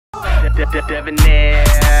Debonair.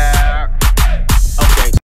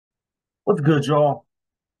 Okay. What's good, y'all?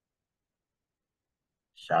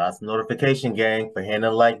 Shout out to Notification Gang for hitting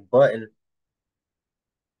the like button.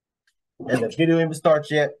 And the video didn't even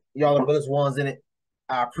start yet. Y'all are the biggest ones in it.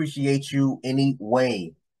 I appreciate you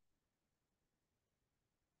anyway.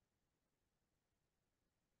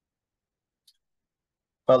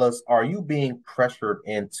 Fellas, are you being pressured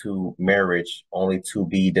into marriage only to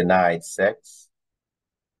be denied sex?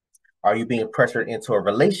 Are you being pressured into a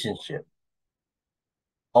relationship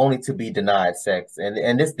only to be denied sex?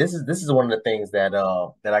 And this is one of the things that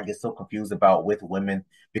that I get so confused about with women,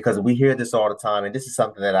 because we hear this all the time, and this is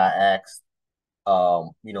something that I asked a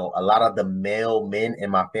lot of the male men in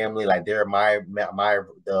my family. Like, they're my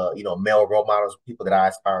male role models, people that I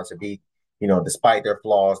aspire to be, despite their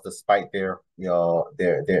flaws, despite their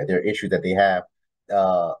their issues that they have.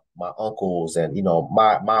 My uncles and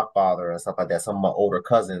my father and stuff like that, some of my older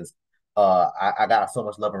cousins, I got so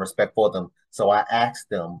much love and respect for them. So I asked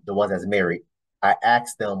them, the ones that's married, I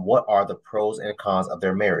asked them, what are the pros and cons of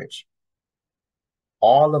their marriage?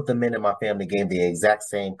 All of the men in my family gave the exact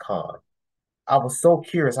same con. I was so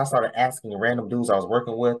curious. I started asking random dudes I was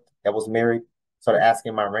working with that was married. Started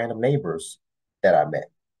asking my random neighbors that I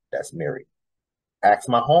met that's married. Asked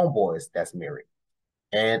my homeboys that's married.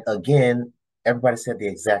 And again, everybody said the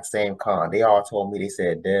exact same con. They all told me, they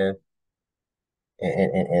said, Dev,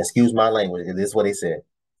 and excuse my language, this is what they said.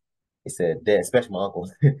 They said, Dev, especially my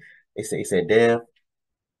uncles. He said, Dev,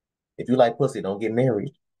 if you like pussy, don't get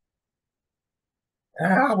married.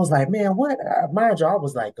 And I was like, man, what? Mind you, I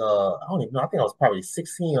was like, I don't even know. I think I was probably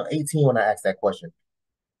 16 or 18 when I asked that question.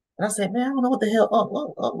 And I said, man, I don't know what the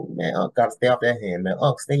hell. Man, gotta stay off that hand, man.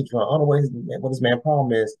 Stay drunk. I don't know what this man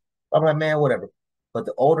problem is. I'm like, man, whatever. But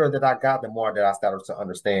the older that I got, the more that I started to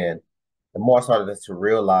understand, the more I started to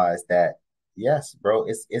realize that, yes, bro,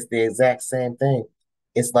 it's the exact same thing.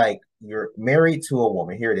 It's like you're married to a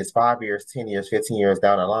woman. Here it is, 5 years, 10 years, 15 years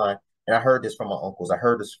down the line. And I heard this from my uncles. I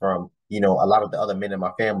heard this from, a lot of the other men in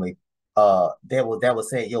my family. They would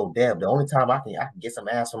say, yo, Deb, the only time I can get some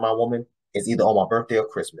ass from my woman is either on my birthday or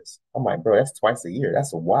Christmas. I'm like, bro, that's twice a year.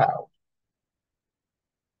 That's wild.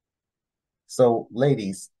 So,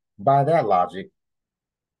 ladies, by that logic,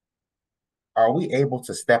 are we able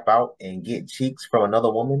to step out and get cheeks from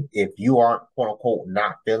another woman if you aren't, quote unquote,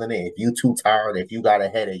 not feeling it? If you too tired, if you got a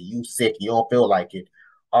headache, you sick, you don't feel like it.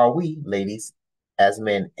 Are we, ladies, as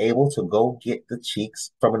men, able to go get the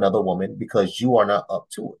cheeks from another woman because you are not up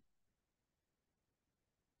to it?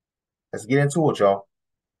 Let's get into it, y'all.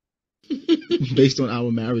 Based on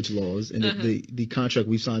our marriage laws and the contract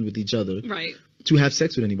we've signed with each other, right, to have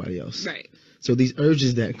sex with anybody else. Right. So these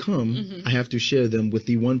urges that come, I have to share them with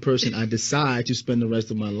the one person I decide to spend the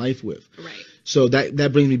rest of my life with. Right. So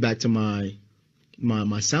that brings me back to my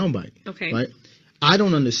soundbite. Okay. Right. I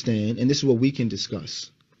don't understand, and this is what we can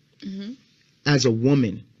discuss as a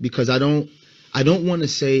woman, because I don't want to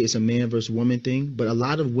say it's a man versus woman thing, but a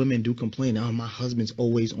lot of women do complain, oh, my husband's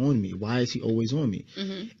always on me. Why is he always on me?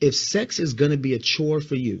 If sex is going to be a chore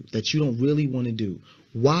for you that you don't really want to do,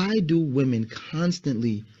 why do women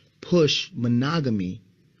constantly push monogamy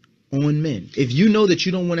on men? If you know that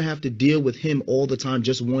you don't want to have to deal with him all the time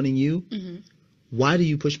just wanting you, why do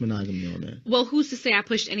you push monogamy on that? Well, who's to say I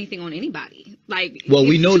pushed anything on anybody? Like, well,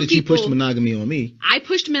 we know that you pushed monogamy on me. I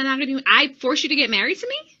pushed monogamy. I forced you to get married to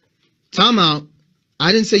me? Time out.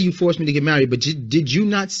 I didn't say you forced me to get married, but did you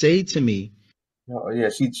not say to me? Oh, yeah,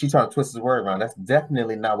 she trying to twist his word around. That's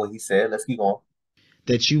definitely not what he said. Let's keep going.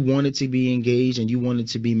 That you wanted to be engaged and you wanted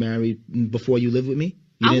to be married before you lived with me?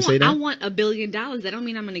 You didn't say that? I want $1 billion. That don't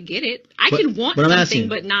mean I'm going to get it. I can want something,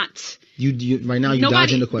 but not. You right now you're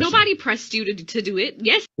dodging the question. Nobody pressed you to do it.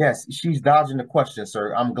 Yes. Yes, she's dodging the question,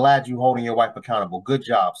 sir. I'm glad you holding your wife accountable. Good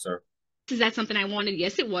job, sir. Is that something I wanted?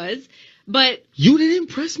 Yes, it was. But you didn't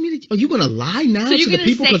press me. Are you going to lie now to the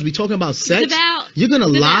people because we're talking about sex? Devale, you're going to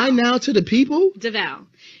lie now to the people? Devale,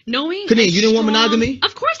 knowing Khadeen, you didn't want monogamy?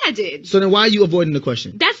 Of course I did. So then why are you avoiding the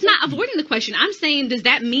question? That's not avoiding the question. I'm saying, does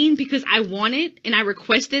that mean because I wanted and I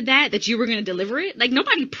requested that you were going to deliver it? Like,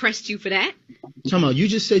 nobody pressed you for that. Time out. You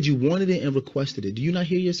just said you wanted it and requested it. Do you not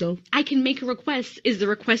hear yourself? I can make a request. Is the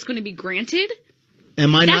request going to be granted?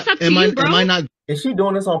 Am I That's not? Up to you, bro. Am I not? Is she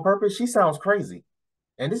doing this on purpose? She sounds crazy.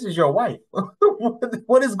 And this is your wife.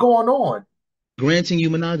 What is going on? Granting you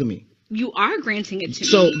monogamy. You are granting it to me.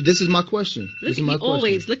 So this is my question. Look at your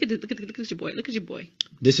boy. Look at your boy.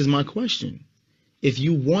 This is my question. If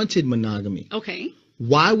you wanted monogamy, okay,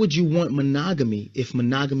 Why would you want monogamy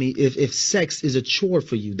if sex is a chore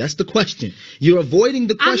for you? That's the question. You're avoiding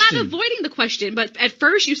the question. I'm not avoiding the question, but at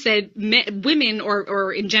first you said women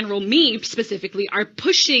or in general me specifically are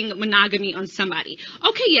pushing monogamy on somebody.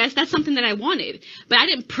 Okay, yes, that's something that I wanted, but I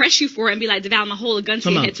didn't press you for it and be like, Devale, I'm gonna hold a gun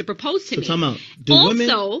to your head to propose to me. Time out.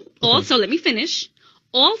 Also, let me finish.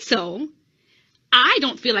 Also, I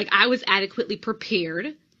don't feel like I was adequately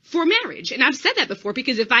prepared for marriage. And I've said that before,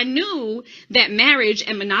 because if I knew that marriage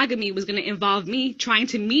and monogamy was going to involve me trying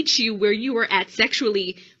to meet you where you were at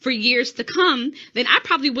sexually for years to come, then I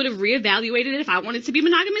probably would have reevaluated it if I wanted to be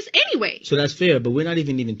monogamous anyway. So that's fair, but we're not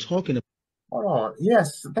even talking about. Hold on.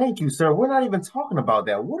 Yes, thank you, sir. We're not even talking about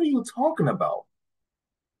that. What are you talking about?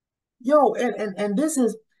 Yo, and this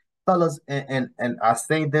is, fellas, and I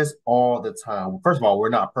say this all the time. First of all, we're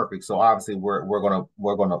not perfect, so obviously we're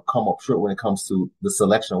gonna come up short when it comes to the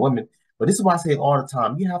selection of women. But this is why I say all the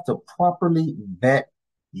time: you have to properly vet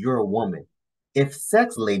your woman. If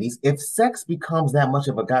sex, ladies, if sex becomes that much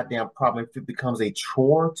of a goddamn problem, if it becomes a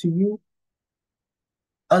chore to you,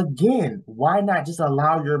 again, why not just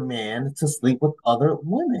allow your man to sleep with other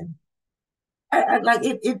women? I like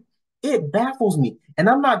it baffles me. And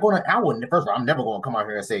I'm not gonna, first of all, I'm never gonna come out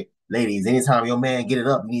here and say, ladies, anytime your man get it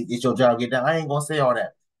up, it's your job to get down. I ain't gonna say all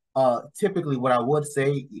that. Typically what I would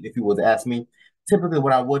say, if you was to ask me, typically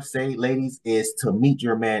what I would say, ladies, is to meet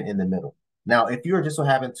your man in the middle. Now, if you're just so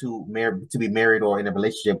happen to be married or in a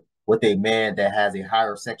relationship with a man that has a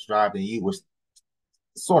higher sex drive than you, which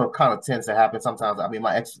sort of kind of tends to happen sometimes. I mean,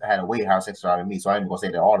 my ex had a way higher sex drive than me, so I ain't gonna say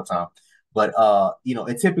that all the time. But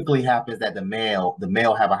it typically happens that the male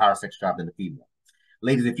have a higher sex drive than the female.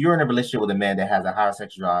 Ladies, if you're in a relationship with a man that has a higher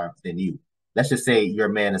sex drive than you, let's just say your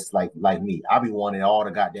man is like me. I'll be wanting all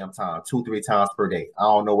the goddamn time, 2-3 times per day. I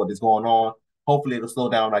don't know what is going on. Hopefully it'll slow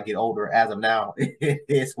down when I get older. As of now,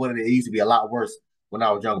 it's what it used to be a lot worse when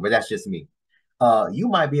I was younger, but that's just me. You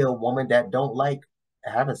might be a woman that don't like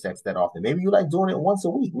having sex that often. Maybe you like doing it once a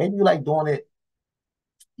week. Maybe you like doing it,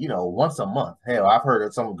 once a month. Hell, I've heard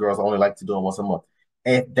that some girls only like to do it once a month.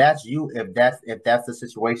 If that's you, if that's the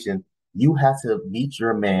situation, you have to meet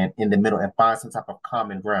your man in the middle and find some type of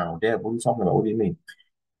common ground. Dad, what are you talking about? What do you mean?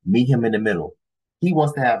 Meet him in the middle. He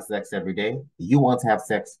wants to have sex every day. You want to have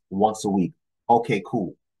sex once a week. Okay,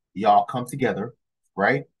 cool. Y'all come together,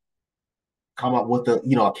 right? Come up with a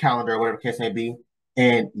calendar or whatever the case may be,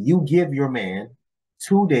 and you give your man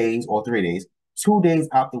 2 days or 3 days, 2 days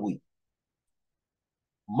out the week,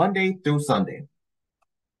 Monday through Sunday.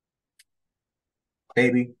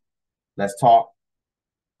 Baby, let's talk.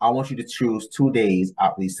 I want you to choose 2 days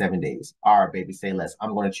out of these 7 days. All right, baby, say less.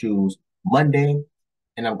 I'm going to choose Monday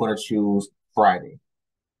and I'm going to choose Friday.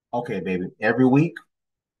 Okay, baby. Every week,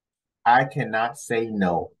 I cannot say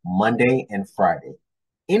no Monday and Friday.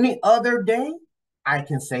 Any other day, I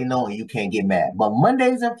can say no and you can't get mad. But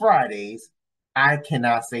Mondays and Fridays, I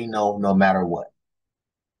cannot say no matter what.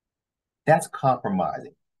 That's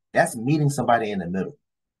compromising. That's meeting somebody in the middle.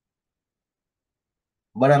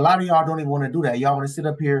 But a lot of y'all don't even want to do that. Y'all want to sit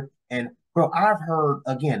up here and, bro, I've heard,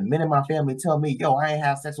 again, men in my family tell me, yo, I ain't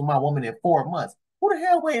have sex with my woman in 4 months. Who the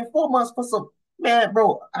hell waiting 4 months for some, man,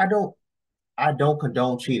 bro, I don't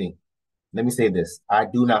condone cheating. Let me say this. I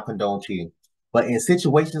do not condone cheating. But in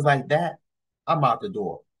situations like that, I'm out the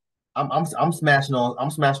door. I'm smashing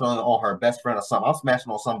on her best friend or something. I'm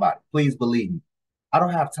smashing on somebody. Please believe me. I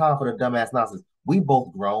don't have time for the dumbass nonsense. We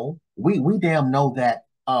both grown. We damn know that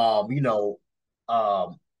I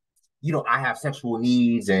have sexual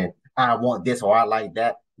needs and I want this or I like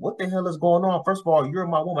that. What the hell is going on? First of all, you're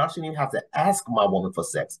my woman. I shouldn't even have to ask my woman for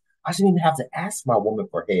sex. I shouldn't even have to ask my woman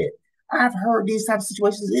for head. I've heard these types of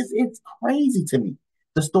situations. It's crazy to me.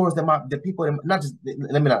 The stories that the people, not just,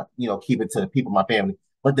 let me not, keep it to the people in my family,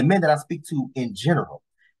 but the men that I speak to in general.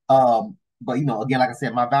 But again, like I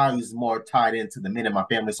said, my values is more tied into the men in my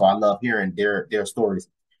family, so I love hearing their stories.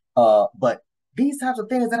 But these types of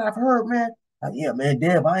things that I've heard, man, like, yeah, man,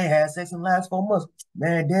 Deb, I ain't had sex in the last 4 months.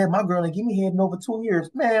 Man, Deb, my girl ain't give me head in over 2 years.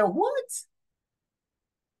 Man, what?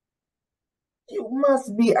 You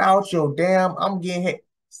must be out your damn, I'm getting hit.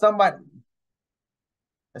 Somebody,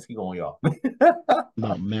 let's keep going, y'all.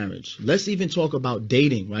 About marriage. Let's even talk about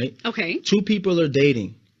dating, right? Okay. 2 people are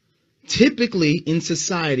dating. Typically in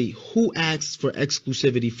society, who asks for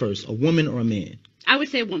exclusivity first, a woman or a man? I would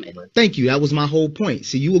say a woman. Thank you. That was my whole point.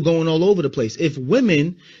 See, you were going all over the place. If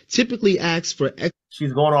women typically ask for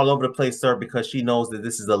she's going all over the place, sir, because she knows that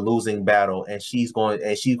this is a losing battle, and she's going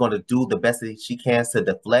to do the best that she can to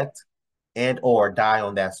deflect and or die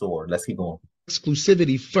on that sword. Let's keep going.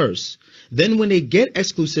 exclusivity first. Then when they get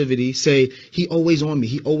exclusivity, say, he always on me,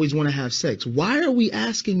 he always want to have sex. Why are we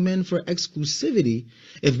asking men for exclusivity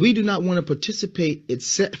if we do not want to participate in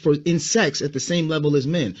sex at the same level as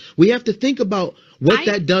men? We have to think about what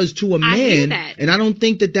that does to a man. And I don't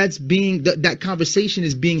think that that's being, that conversation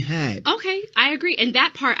is being had. Okay, I agree. And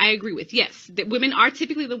that part I agree with. Yes, that women are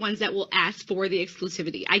typically the ones that will ask for the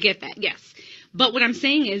exclusivity. I get that, yes. But what I'm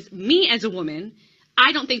saying is, me as a woman,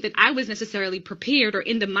 I don't think that I was necessarily prepared or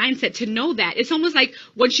in the mindset to know that. It's almost like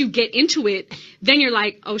once you get into it, then you're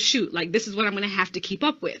like, oh, shoot, like this is what I'm going to have to keep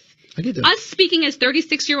up with. I get that. Us speaking as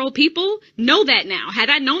 36-year-old people know that now. Had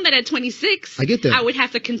I known that at 26, I get that. I would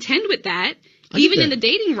have to contend with that. Even in the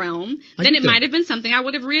dating realm, then it might have been something I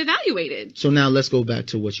would have reevaluated. So now let's go back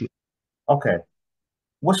to what you... Okay.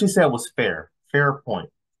 What she said was fair. Fair point.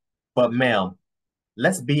 But ma'am,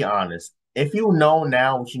 let's be honest. If you know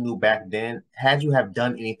now what you knew back then, had you have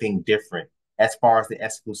done anything different as far as the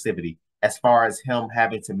exclusivity, as far as him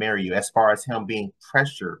having to marry you, as far as him being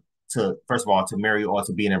pressured to, first of all, to marry you or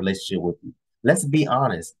to be in a relationship with you? Let's be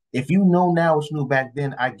honest. If you know now what you knew back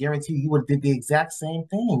then, I guarantee you would have did the exact same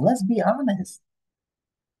thing. Let's be honest.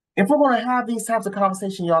 If we're going to have these types of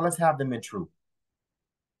conversations, y'all, let's have them in truth.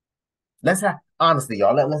 Let's have, honestly,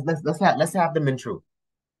 y'all, let's have them in truth.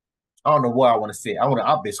 I don't know where I want to sit.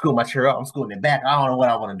 I'll be screwing my chair up. I'm screwing it back. I don't know what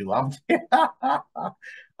I want to do.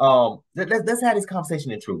 Let's have this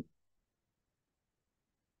conversation in truth.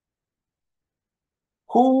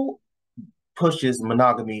 Who pushes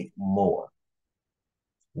monogamy more?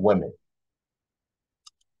 Women.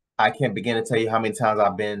 I can't begin to tell you how many times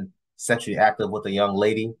I've been sexually active with a young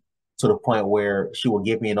lady to the point where she will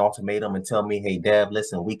give me an ultimatum and tell me, hey, Dev,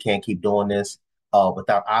 listen, we can't keep doing this.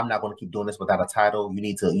 I'm not going to keep doing this without a title. You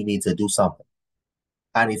need to do something.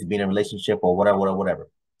 I need to be in a relationship or whatever.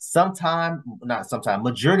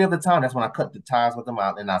 Majority of the time, that's when I cut the ties with them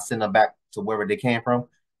out and I send them back to wherever they came from.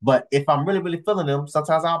 But if I'm really, really feeling them,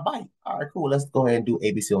 sometimes I'll bite. All right, cool. Let's go ahead and do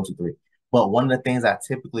ABC 1, 2, 3. But one of the things I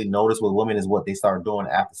typically notice with women is what they start doing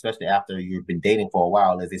after, especially after you've been dating for a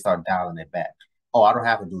while, is they start dialing it back. Oh, I don't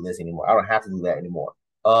have to do this anymore. I don't have to do that anymore.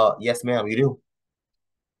 Yes, ma'am, you do.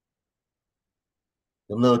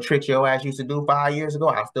 The little tricks your ass used to do 5 years ago,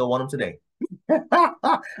 I still want them today.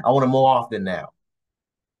 I want them more often now.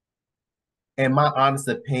 In my honest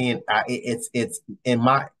opinion,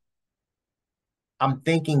 I'm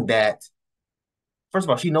thinking that, first of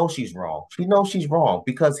all, she knows she's wrong. She knows she's wrong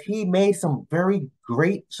because he made some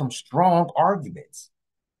strong arguments.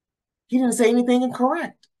 He didn't say anything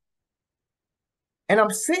incorrect. And I'm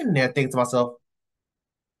sitting there thinking to myself,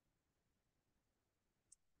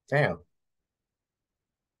 damn.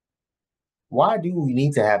 Why do we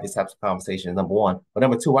need to have these types of conversations? Number one. But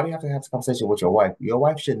number two, why do you have to have this conversation with your wife? Your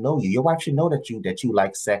wife should know you. Your wife should know that you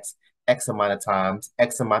like sex X amount of times,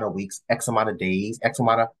 X amount of weeks, X amount of days, X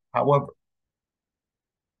amount of however.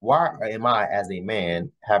 Why am I, as a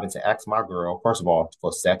man, having to ask my girl, first of all,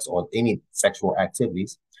 for sex or any sexual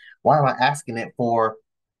activities? Why am I asking it for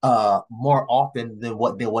more often than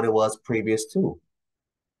what it was previous to?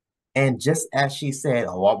 And just as she said,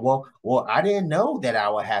 oh, well, I didn't know that I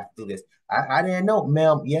would have to do this. I didn't know,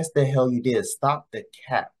 ma'am. Yes, the hell you did. Stop the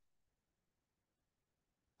cap.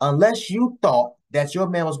 Unless you thought that your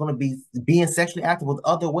man was going to be being sexually active with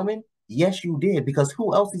other women, yes, you did. Because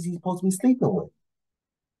who else is he supposed to be sleeping with?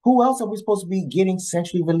 Who else are we supposed to be getting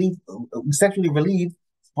sexually relieved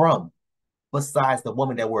from besides the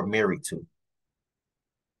woman that we're married to?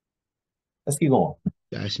 Let's keep going.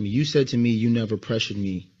 Ask me. You said to me you never pressured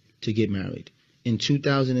me to get married. In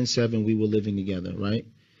 2007, we were living together, right?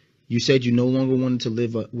 You said you no longer wanted to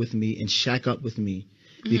live with me and shack up with me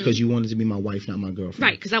because you wanted to be my wife, not my girlfriend.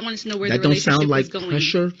 Right, because I wanted to know where the relationship was going. That don't sound like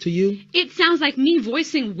pressure to you? It sounds like me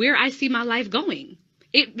voicing where I see my life going.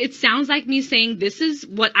 It sounds like me saying, this is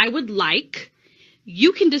what I would like.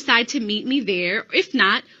 You can decide to meet me there. If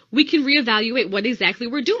not, we can reevaluate what exactly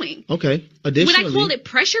we're doing. Okay. Additionally, would I call it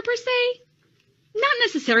pressure per se? Not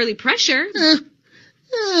necessarily pressure.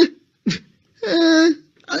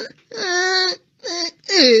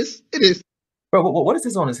 It is. Bro, what is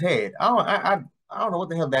this on his head? I don't know what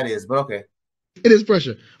the hell that is, but okay. It is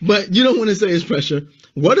pressure. But you don't want to say it's pressure.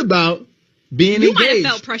 What about being engaged? You might have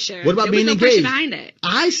felt pressure. What about being engaged? Pressure behind it.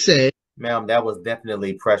 I said, ma'am, that was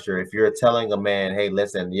definitely pressure. If you're telling a man, hey,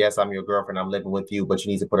 listen, yes, I'm your girlfriend, I'm living with you, but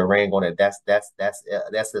you need to put a ring on it, that's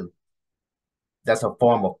a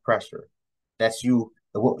form of pressure. That's you,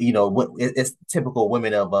 it's typical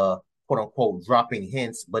women of quote unquote dropping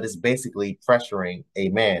hints, but it's basically pressuring a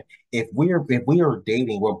man. If we are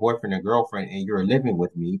dating, we're boyfriend and girlfriend, and you're living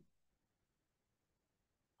with me,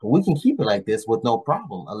 we can keep it like this with no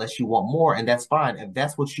problem, unless you want more, and that's fine. If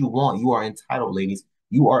that's what you want, you are entitled, ladies.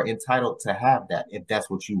 You are entitled to have that if that's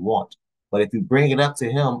what you want. But if you bring it up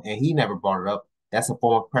to him and he never brought it up, that's a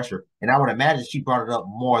form of pressure. And I would imagine she brought it up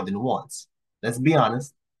more than once. Let's be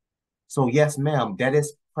honest. So yes, ma'am, that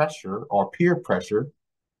is pressure or peer pressure.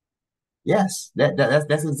 Yes,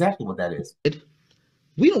 that's exactly what that is.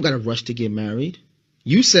 We don't got to rush to get married.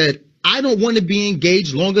 You said, I don't want to be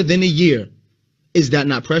engaged longer than a year. Is that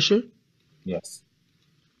not pressure? Yes.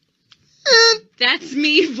 That's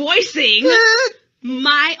me voicing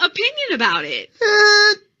my opinion about it.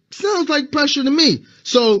 Sounds like pressure to me.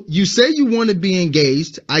 So you say you want to be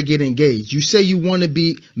engaged, I get engaged. You say you want to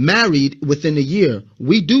be married within a year.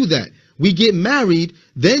 We do that. We get married,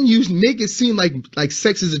 then you make it seem like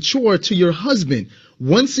sex is a chore to your husband.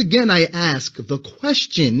 Once again, I ask the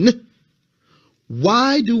question,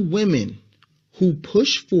 why do women who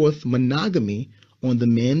push forth monogamy on the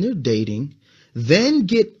man they're dating then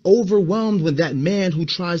get overwhelmed with that man who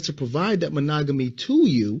tries to provide that monogamy to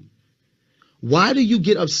you? Why do you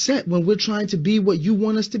get upset when we're trying to be what you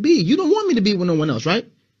want us to be? You don't want me to be with no one else, right?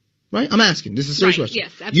 Right? I'm asking. This is a serious question.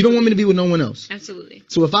 Yes, absolutely. You don't want me to be with no one else. Absolutely.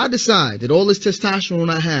 So if I decide that all this testosterone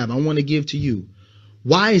I have, I want to give to you,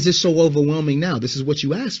 why is this so overwhelming now? This is what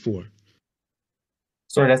you asked for.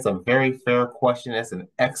 Sir, that's a very fair question. That's an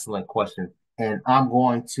excellent question. And I'm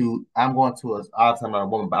going to, obviously I'm not a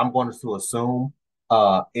woman, but I'm going to assume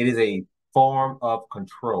it is a form of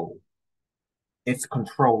control. It's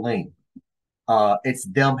controlling. It's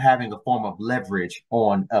them having a form of leverage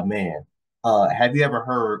on a man. Have you ever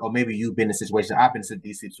heard, or maybe you've been in a situation, I've been in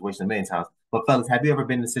these situations many times, but fellas, have you ever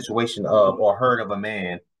been in a situation of, or heard of a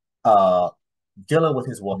man dealing with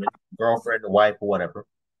his woman, girlfriend, wife, or whatever,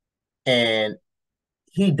 and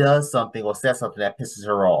he does something or says something that pisses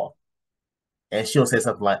her off, and she'll say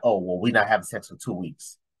something like, oh, well, we're not having sex for 2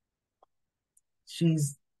 weeks.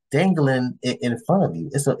 She's dangling it in front of you.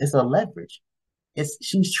 It's a leverage.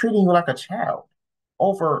 She's treating you like a child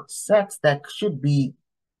over sex that should be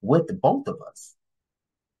with both of us.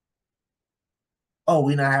 Oh,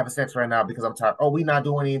 we not having sex right now because I'm tired. Oh, we not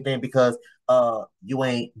doing anything because you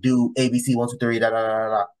ain't do ABC 1 2 3 da da da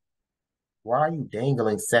da. Why are you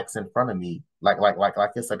dangling sex in front of me like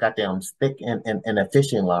it's a goddamn stick in a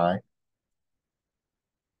fishing line?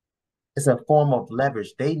 It's a form of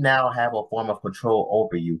leverage. They now have a form of control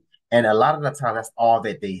over you. And a lot of the time, that's all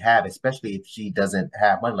that they have, especially if she doesn't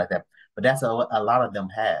have money like that. But that's a lot of them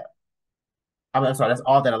have. I'm sorry, that's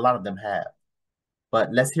all that a lot of them have.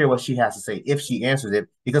 But let's hear what she has to say if she answers it,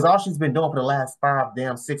 because all she's been doing for the last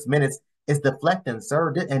 6 minutes is deflecting,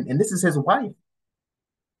 sir. And this is his wife.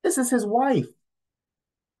 This is his wife.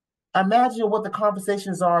 Imagine what the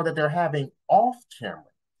conversations are that they're having off camera.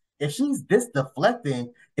 If she's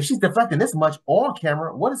deflecting this much on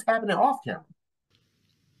camera, what is happening off camera?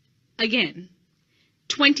 Again,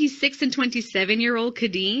 26 and 27-year-old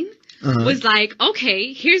Khadeen was like,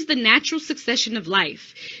 okay, here's the natural succession of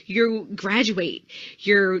life. You graduate,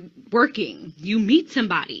 you're working, you meet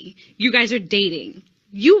somebody, you guys are dating.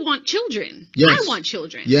 You want children. Yes. I want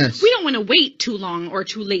children. Yes. We don't want to wait too long or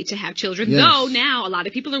too late to have children, yes. Though now a lot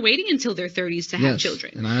of people are waiting until their 30s to have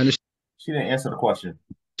children. And I understand. She didn't answer the question.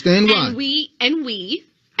 Understand why. And we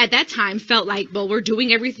at that time felt like, well, we're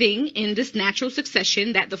doing everything in this natural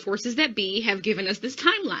succession that the forces that be have given us this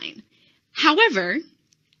timeline. However,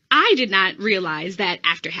 I did not realize that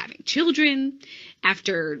after having children,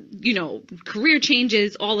 after, career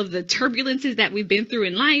changes, all of the turbulences that we've been through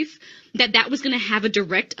in life, that was going to have a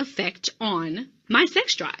direct effect on my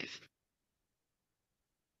sex drive.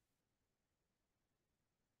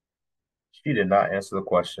 She did not answer the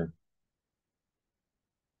question.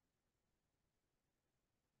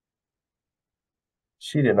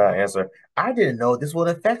 She did not answer. I didn't know this would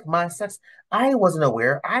affect my sex. I wasn't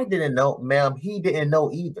aware. I didn't know, ma'am. He didn't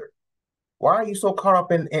know either. Why are you so caught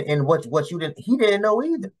up in what you didn't? He didn't know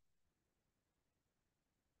either.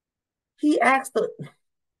 He asked the.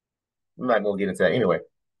 I'm not gonna get into that anyway.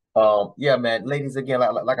 Yeah, man, ladies, again,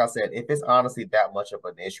 like I said, if it's honestly that much of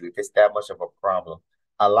an issue, if it's that much of a problem,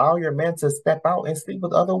 allow your man to step out and sleep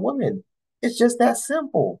with other women. It's just that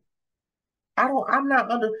simple. I'm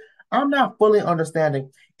not fully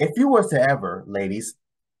understanding. If you were to ever, ladies,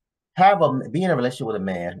 be in a relationship with a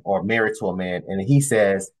man or married to a man, and he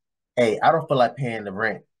says, hey, I don't feel like paying the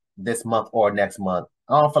rent this month or next month.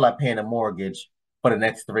 I don't feel like paying the mortgage for the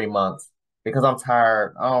next 3 months because I'm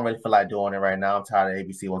tired. I don't really feel like doing it right now. I'm tired of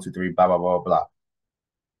ABC 1 2 3 blah blah blah blah.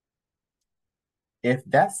 If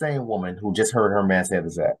that same woman who just heard her man say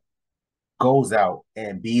that goes out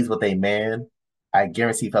and bees with a man, I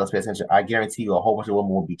guarantee, fellas, pay attention. I guarantee you a whole bunch of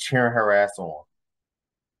women will be cheering her ass on.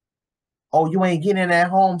 Oh, you ain't getting it at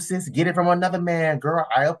home, sis. Get it from another man, girl.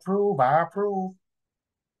 I approve. I approve.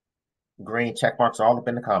 Green check marks all up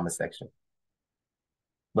in the comment section.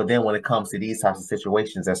 But then when it comes to these types of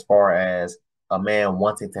situations, as far as a man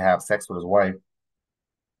wanting to have sex with his wife,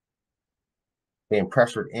 being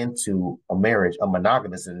pressured into a marriage, a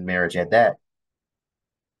monogamous marriage at that,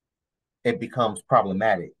 it becomes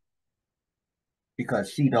problematic because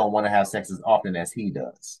she don't want to have sex as often as he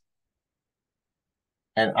does.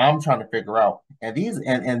 And I'm trying to figure out, and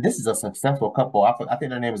this is a successful couple. I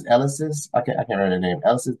think their name is Ellis's. I can't remember their name.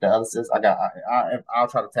 Ellis's, the Ellis's. I'll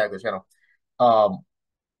try to tag the channel.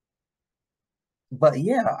 But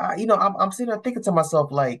yeah, I'm sitting there thinking to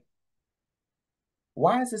myself, like,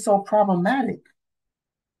 why is it so problematic?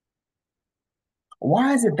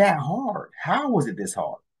 Why is it that hard? How was it this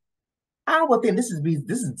hard? I would think this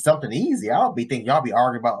is something easy. I would be thinking y'all be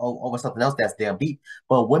arguing about over something else that's damn deep.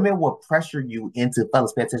 But women will pressure you into,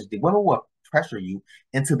 fellas, pay attention. Women will pressure you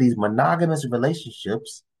into these monogamous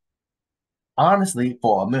relationships, honestly,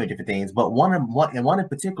 for a million different things. But one in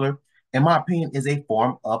particular, in my opinion, is a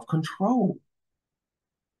form of control.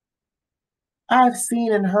 I've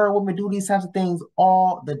seen and heard women do these types of things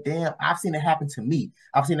all the damn. I've seen it happen to me.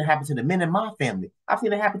 I've seen it happen to the men in my family. I've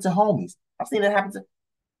seen it happen to homies. I've seen it happen to.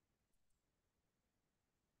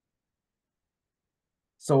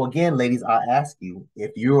 So again, ladies, I ask you,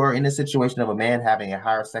 if you're in a situation of a man having a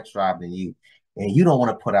higher sex drive than you, and you don't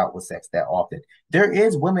want to put out with sex that often, there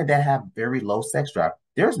is women that have very low sex drive.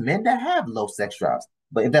 There's men that have low sex drives.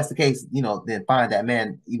 But if that's the case, then find that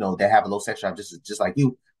man, that have a low sex drive just like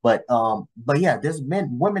you. But yeah, there's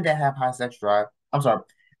women that have high sex drive. I'm sorry.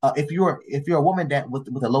 If you're a woman that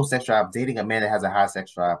with a low sex drive, dating a man that has a high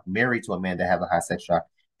sex drive, married to a man that has a high sex drive,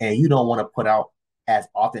 and you don't want to put out as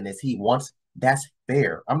often as he wants, that's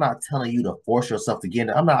fair. I'm not telling you to force yourself to get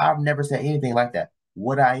it. I've never said anything like that.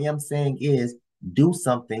 What I am saying is do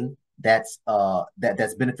something that's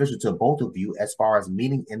beneficial to both of you as far as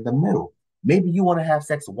meeting in the middle. Maybe you want to have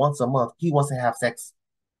sex once a month. He wants to have sex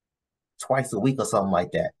twice a week or something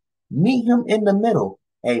like that. Meet him in the middle.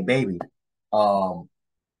 Hey, baby,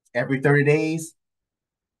 every 30 days,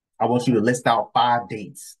 I want you to list out 5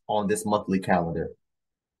 dates on this monthly calendar.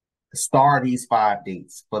 Star these 5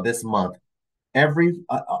 dates for this month. Every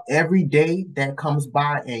day that comes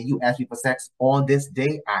by and you ask me for sex on this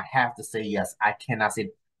day, I have to say yes. I cannot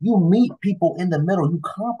say. You meet people in the middle. You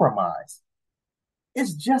compromise.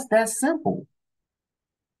 It's just that simple.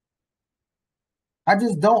 I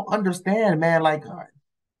just don't understand, man. Like,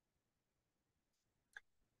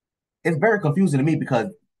 it's very confusing to me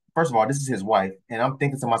because, first of all, this is his wife, and I'm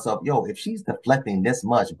thinking to myself, yo, if she's deflecting this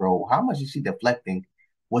much, bro, how much is she deflecting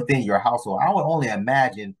within your household? I would only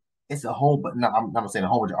imagine it's a whole, but no, I'm not saying a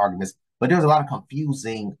whole bunch of arguments, but there's a lot of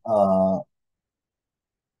confusing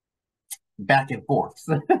back and forth,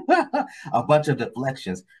 a bunch of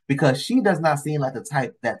deflections, because she does not seem like the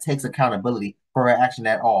type that takes accountability for her action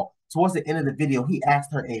at all. Towards the end of the video, he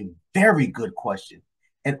asked her a very good question,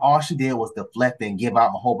 and all she did was deflect and give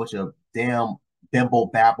out a whole bunch of damn bimbo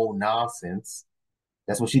babble nonsense.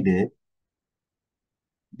 That's what she did.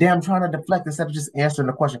 Damn, trying to deflect instead of just answering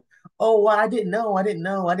the question. Oh, well, I didn't know.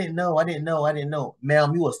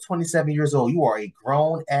 Ma'am, you was 27 years old. You are a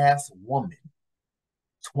grown ass woman.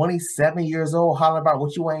 27 years old, hollering about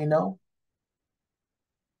what you ain't know?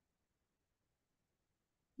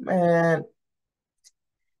 Man.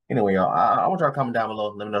 Anyway, y'all, I want y'all to comment down below.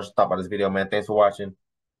 Let me know what you thought about this video, man. Thanks for watching.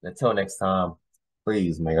 Until next time,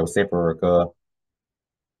 please, man, stay for